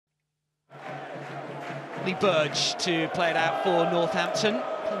Burge to play it out for Northampton.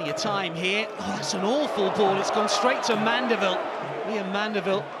 Plenty of time here. Oh, that's an awful ball. It's gone straight to Mandeville. Liam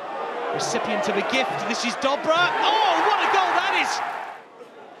Mandeville, recipient of a gift. This is Dobra. Oh, what a goal that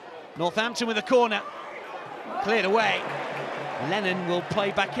is! Northampton with a corner. Cleared away. Lennon will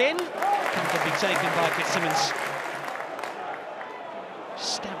play back in. Comfortably taken by Fitzsimmons.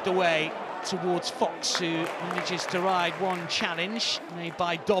 Stabbed away towards Fox, who manages to ride one challenge made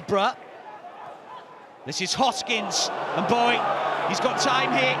by Dobra. This is Hoskins and Bowie. He's got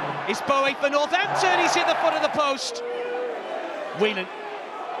time here. It's Bowie for Northampton. He's hit the foot of the post. Whelan.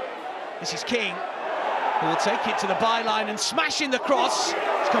 This is King, who will take it to the byline and smash in the cross.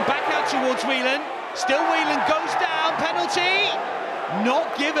 It's come back out towards Whelan. Still Whelan goes down. Penalty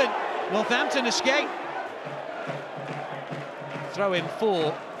not given. Northampton escape. Throw in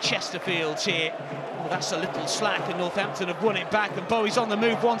for Chesterfield here. Well, that's a little slack, and Northampton have won it back, and Bowie's on the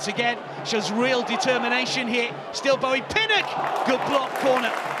move once again. Shows real determination here. Still Bowie. Pinnock! Good block,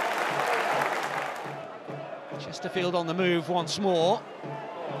 corner. Chesterfield on the move once more.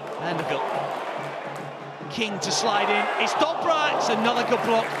 Mandeville. King to slide in. It's Dobra. It's another good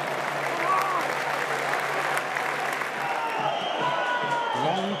block.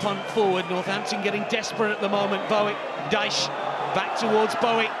 Long punt forward. Northampton getting desperate at the moment. Bowie. Dyche back towards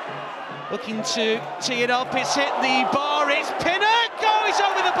Bowie. Looking to tee it up. It's hit the bar. It's Pinnock. Oh, he's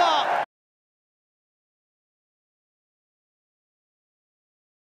over the bar.